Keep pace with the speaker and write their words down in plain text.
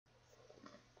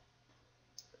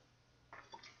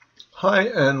Hi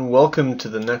and welcome to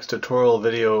the next tutorial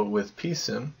video with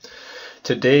PSIM.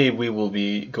 Today we will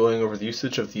be going over the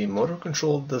usage of the Motor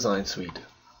Control Design Suite.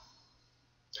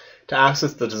 To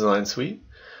access the Design Suite,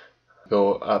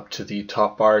 go up to the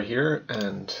top bar here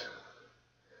and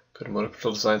go to Motor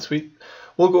Control Design Suite.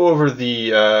 We'll go over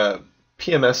the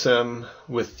PSIM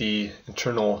with the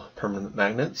internal permanent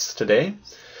magnets today.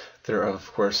 There are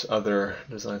of course other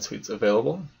design suites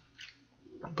available,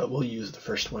 but we'll use the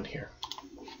first one here.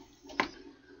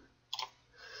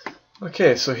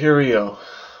 Okay, so here we go.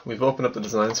 We've opened up the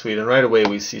design suite and right away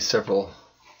we see several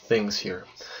things here.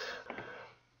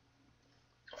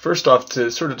 First off,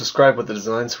 to sort of describe what the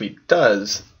design suite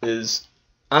does is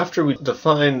after we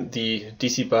define the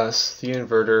DC bus, the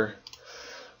inverter,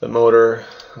 the motor,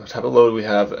 what type of load we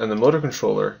have, and the motor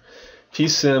controller,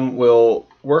 PSIM will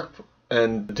work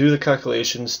and do the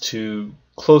calculations to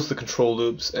close the control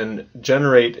loops and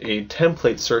generate a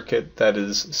template circuit that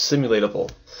is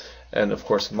simulatable and of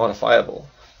course modifiable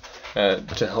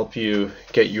to help you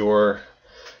get your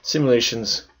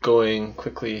simulations going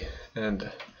quickly and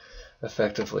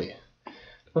effectively.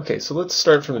 Okay, so let's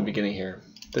start from the beginning here.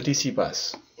 The DC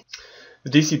bus.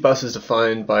 The DC bus is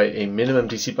defined by a minimum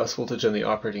DC bus voltage and the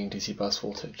operating DC bus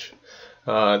voltage.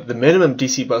 The minimum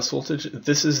DC bus voltage,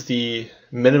 this is the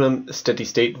minimum steady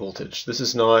state voltage. This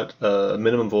is not a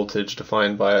minimum voltage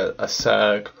defined by a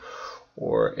sag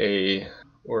or a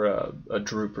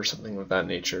droop or something of that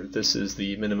nature. This is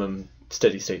the minimum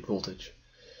steady state voltage.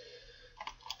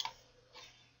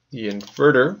 The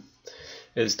inverter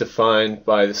is defined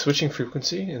by the switching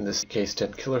frequency, in this case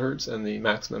 10 kilohertz, and the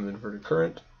maximum inverter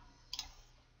current.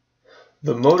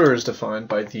 The motor is defined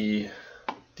by these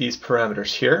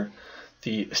parameters here: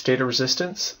 the stator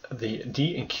resistance, the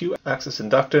D and Q axis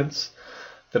inductance,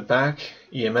 the back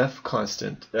EMF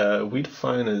constant. We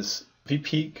define as V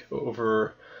peak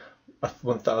over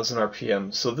 1000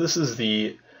 RPM. So this is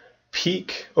the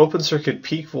peak, open circuit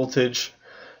peak voltage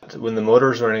when the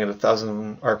motor is running at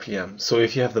 1000 RPM. So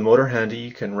if you have the motor handy,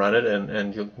 you can run it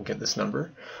and you can get this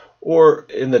number. Or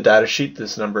in the data sheet,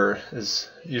 this number is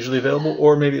usually available,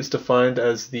 or maybe it's defined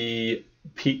as the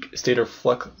peak stator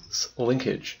flux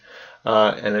linkage,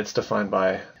 and it's defined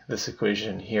by this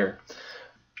equation here.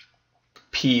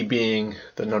 P being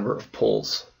the number of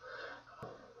poles,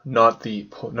 not the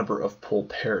number of pole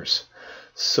pairs.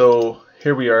 So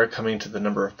here we are coming to the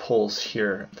number of poles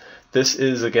here. This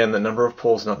is again the number of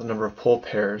poles, not the number of pole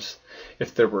pairs.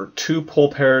 If there were 2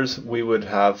 pole pairs, we would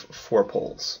have 4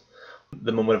 poles.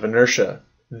 The moment of inertia.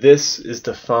 This is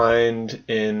defined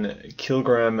in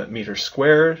kilogram meter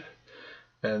squared,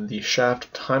 and the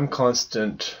shaft time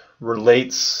constant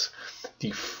relates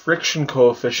the friction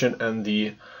coefficient and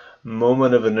the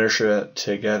moment of inertia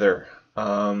together,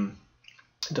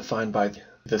 defined by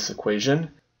this equation.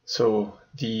 So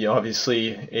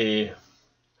obviously a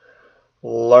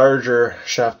larger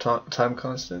shaft time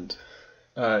constant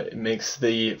makes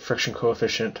the friction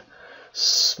coefficient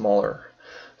smaller.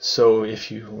 So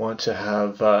if you want to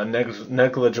have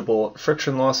negligible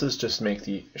friction losses, just make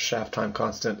the shaft time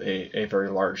constant a very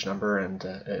large number, and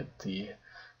the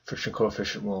friction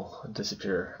coefficient will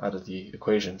disappear out of the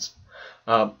equations.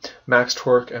 Max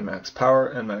torque and max power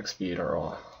and max speed are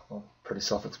all pretty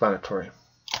self-explanatory.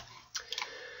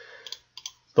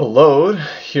 The load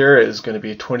here is going to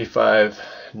be 25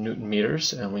 Newton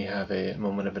meters, and we have a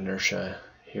moment of inertia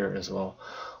here as well,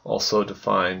 also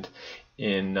defined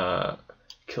in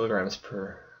kilograms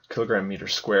per kilogram meter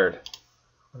squared.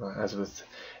 As with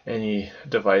any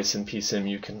device in PSIM,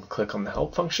 you can click on the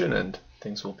help function and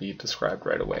things will be described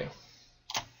right away.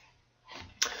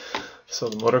 So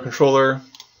the motor controller,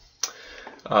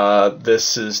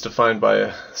 this is defined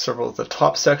by several. The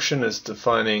top section is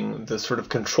defining the sort of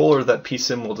controller that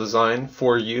PSIM will design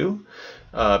for you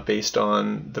based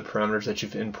on the parameters that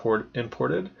you've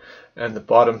imported, and the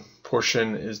bottom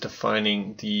portion is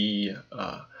defining the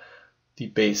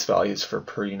base values for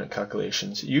per unit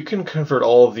calculations. You can convert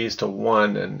all of these to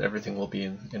 1 and everything will be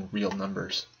in real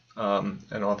numbers. And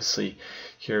obviously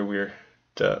here we're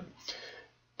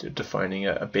defining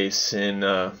a base in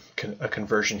a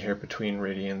conversion here between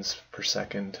radians per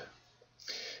second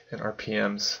and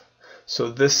RPMs. So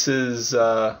this is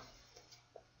the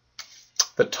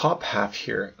top half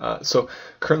here. So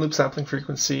current loop sampling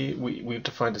frequency we've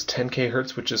defined as 10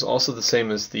 kHz, which is also the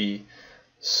same as the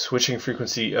switching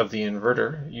frequency of the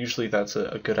inverter. Usually that's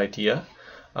a good idea.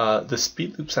 The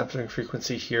speed loop sampling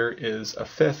frequency here is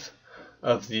 1/5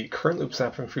 of the current loop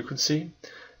sampling frequency,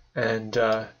 and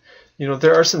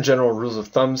there are some general rules of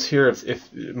thumbs here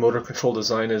if motor control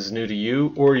design is new to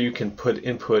you, or you can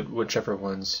input whichever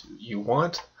ones you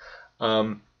want.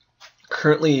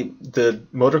 Currently, the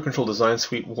motor control design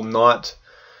suite will not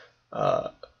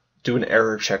do an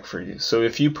error check for you. So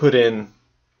if you put in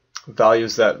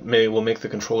values that will make the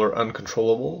controller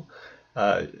uncontrollable,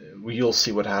 you'll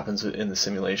see what happens in the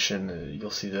simulation.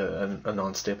 You'll see a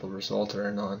non-stable result, or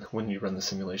when you run the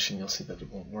simulation, you'll see that it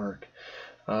won't work.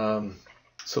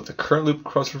 So the current loop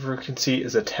crossover frequency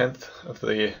is 1/10 of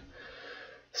the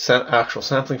actual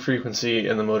sampling frequency,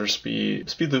 and the motor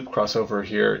speed loop crossover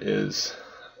here is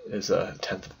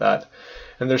 1/10 of that.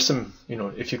 And there's some,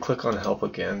 if you click on help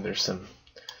again, there's some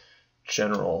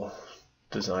general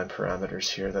design parameters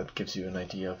here that gives you an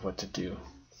idea of what to do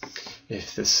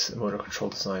if this motor control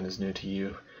design is new to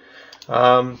you.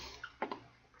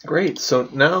 Great, so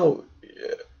now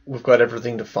we've got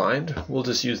everything defined. We'll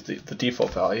just use the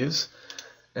default values,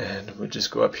 and we'll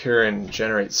just go up here and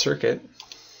generate circuit.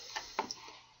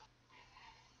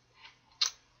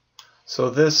 So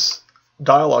this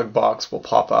dialog box will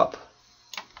pop up,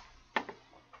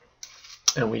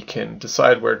 and we can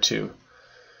decide where to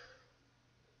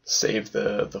save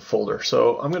the folder.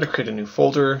 So I'm going to create a new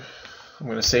folder. I'm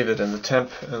going to save it in the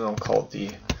temp, and I'll call it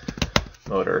the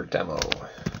motor demo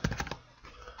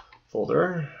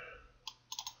folder,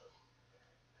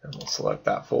 and we'll select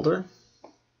that folder.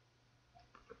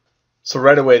 So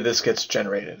right away this gets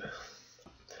generated.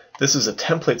 This is a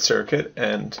template circuit,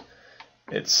 and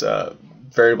it's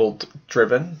variable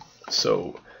driven,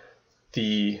 so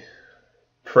the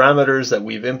parameters that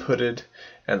we've inputted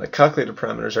and the calculated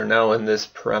parameters are now in this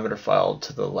parameter file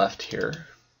to the left here.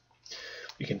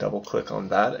 We can double click on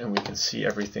that and we can see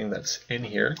everything that's in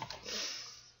here.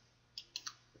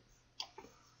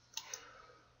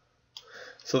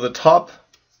 So the top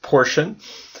portion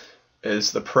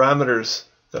is the parameters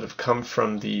that have come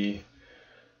from the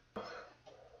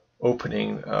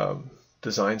opening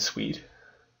design suite.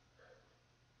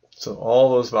 So all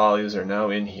those values are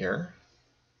now in here.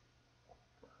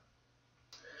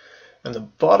 And the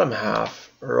bottom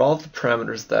half are all the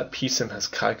parameters that PSIM has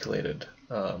calculated.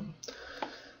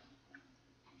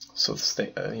 So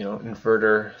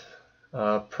inverter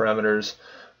parameters,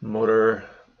 motor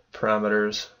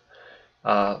parameters,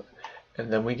 and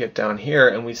then we get down here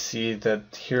and we see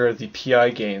that here are the PI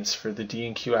gains for the D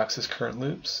and Q axis current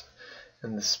loops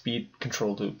and the speed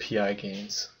control loop PI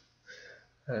gains.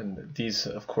 And these,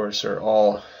 of course, are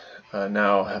all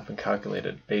now have been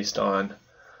calculated based on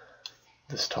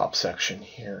this top section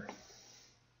here.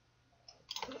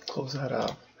 Close that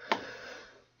up.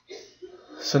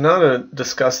 So now to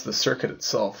discuss the circuit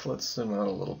itself, let's zoom out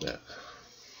a little bit.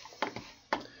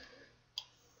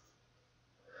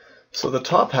 So the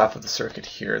top half of the circuit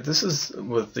here, this is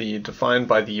defined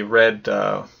by the red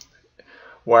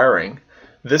wiring.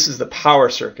 This is the power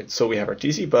circuit. So we have our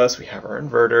DC bus, we have our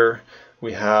inverter,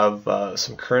 we have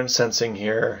some current sensing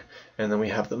here, and then we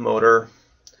have the motor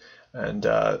and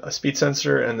a speed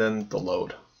sensor, and then the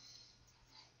load.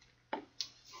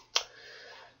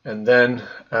 And then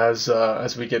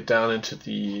as we get down into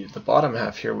the bottom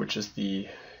half here, which is the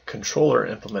controller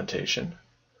implementation,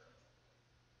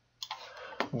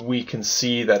 we can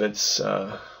see that it's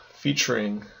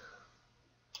featuring,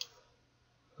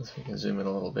 if we can zoom in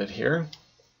a little bit here,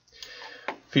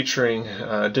 featuring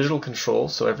digital control.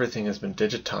 So everything has been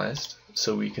digitized.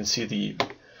 So we can see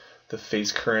the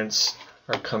phase currents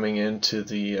are coming into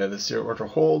the zero order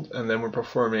hold, and then we're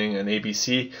performing an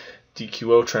ABC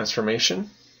DQO transformation.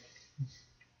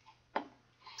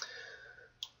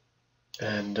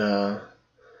 And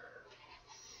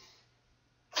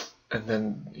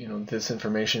then this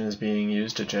information is being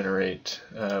used to generate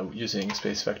using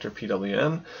space vector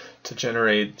PWM to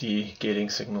generate the gating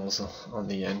signals on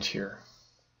the end here.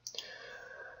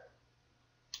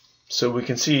 So we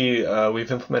can see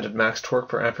we've implemented max torque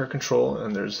per ampere control,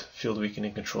 and there's field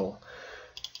weakening control.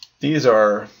 These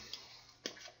are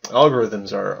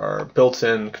algorithms are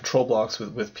built-in control blocks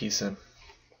with PSIM.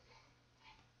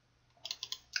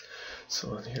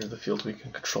 So here's the field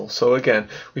weakening control. So again,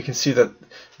 we can see that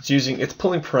it's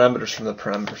pulling parameters from the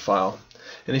parameter file.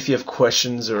 And if you have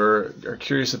questions or are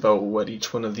curious about what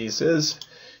each one of these is,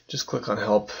 just click on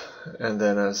help, and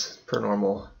then as per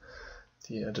normal,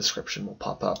 the description will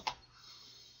pop up.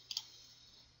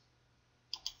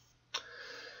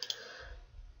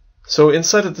 So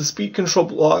inside of the speed control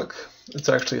block, it's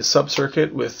actually a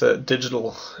sub-circuit with a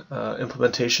digital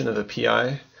implementation of a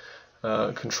PI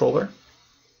controller.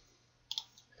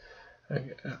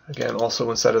 Again, also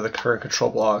inside of the current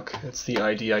control block, it's the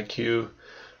IDIQ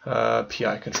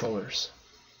PI controllers.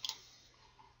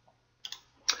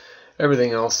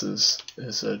 Everything else is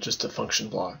just a function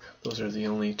block. Those are the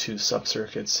only two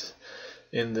sub-circuits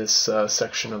in this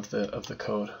section of the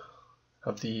code.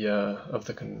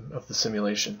 the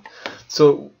simulation.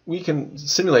 So we can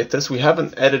simulate this. We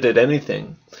haven't edited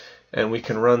anything, and we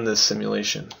can run this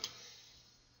simulation.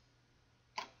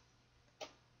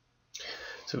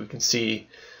 So we can see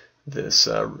this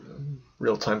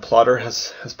real-time plotter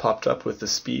has popped up with the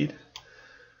speed.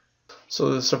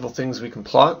 So there's several things we can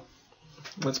plot.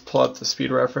 Let's plot the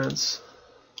speed reference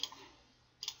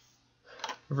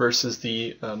versus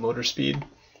the motor speed.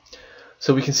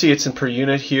 So we can see it's in per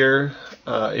unit here.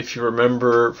 If you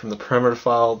remember from the parameter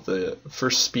file, the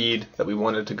first speed that we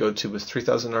wanted to go to was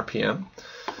 3000 RPM.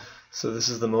 So this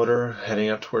is the motor heading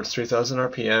up towards 3000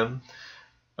 RPM,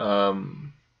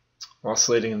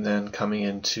 oscillating and then coming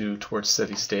into towards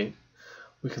steady state.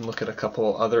 We can look at a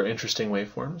couple other interesting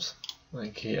waveforms,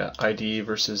 like ID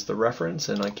versus the reference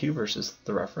and IQ versus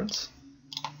the reference.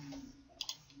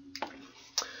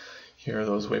 Here are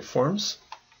those waveforms.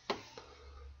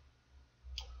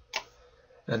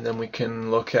 And then we can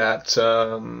look at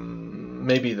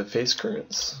maybe the phase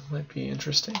currents, might be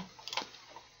interesting.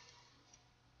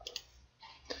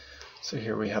 So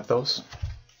here we have those.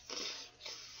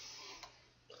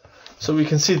 So we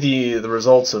can see the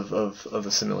results of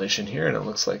the simulation here, and it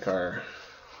looks like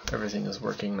everything is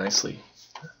working nicely.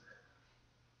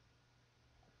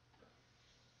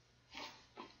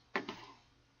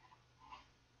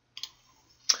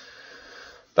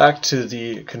 Back to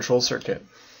the control circuit.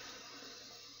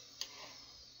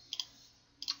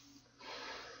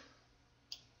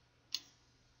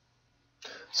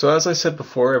 So as I said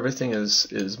before, everything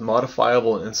is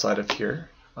modifiable inside of here.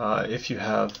 If you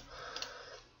have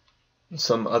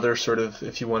some other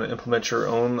if you want to implement your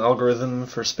own algorithm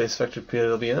for space vector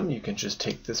PWM, you can just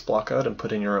take this block out and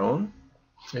put in your own.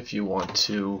 If you want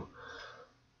to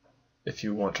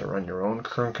run your own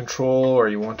current control, or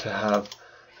you want to have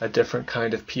a different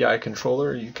kind of PI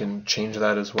controller, you can change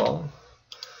that as well.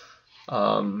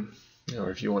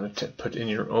 If you want to put in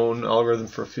your own algorithm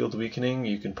for field weakening,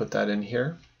 you can put that in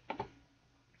here.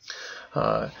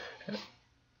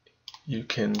 You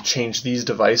can change these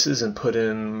devices and put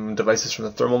in devices from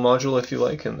the thermal module if you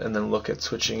like, and then look at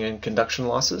switching and conduction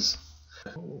losses.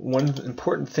 One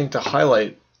important thing to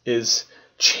highlight is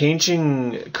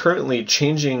currently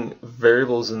changing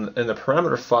variables in the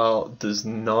parameter file does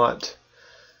not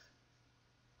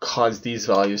cause these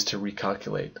values to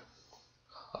recalculate.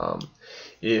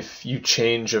 If you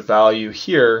change a value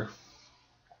here,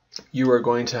 you are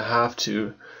going to have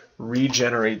to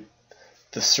regenerate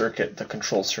the circuit, the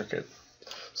control circuit.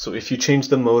 So if you change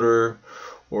the motor,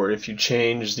 or if you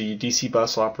change the DC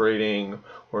bus operating,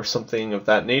 or something of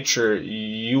that nature,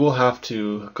 you will have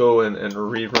to go and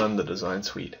rerun the design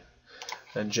suite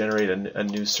and generate a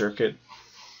new circuit.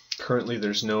 Currently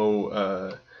there's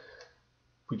no,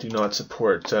 we do not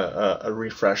support a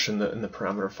refresh in the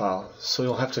parameter file. So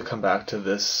you'll have to come back to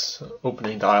this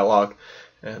opening dialog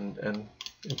and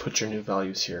put your new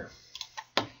values here.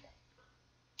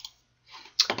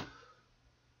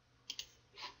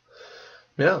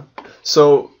 Yeah,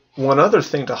 so one other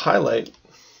thing to highlight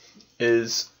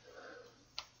is,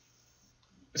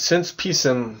 since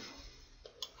PSIM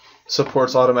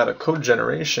supports automatic code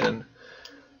generation,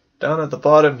 down at the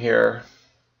bottom here,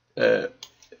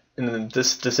 in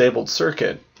this disabled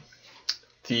circuit,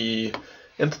 the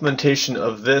implementation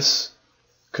of this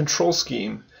control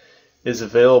scheme is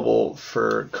available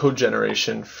for code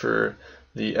generation for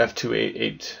the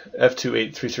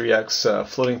F2833X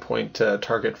floating point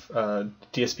target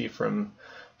DSP from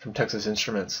Texas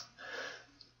Instruments.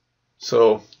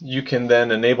 So you can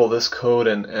then enable this code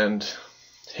and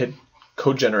hit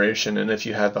code generation, and if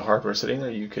you had the hardware sitting there,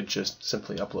 you could just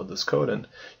simply upload this code and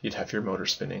you'd have your motor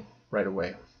spinning right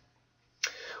away.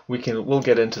 We'll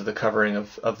get into the covering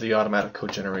of the automatic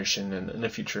code generation in a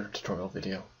future tutorial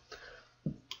video.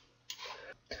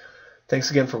 Thanks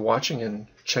again for watching, and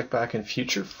check back in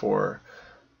future for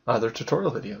other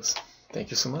tutorial videos.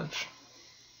 Thank you so much.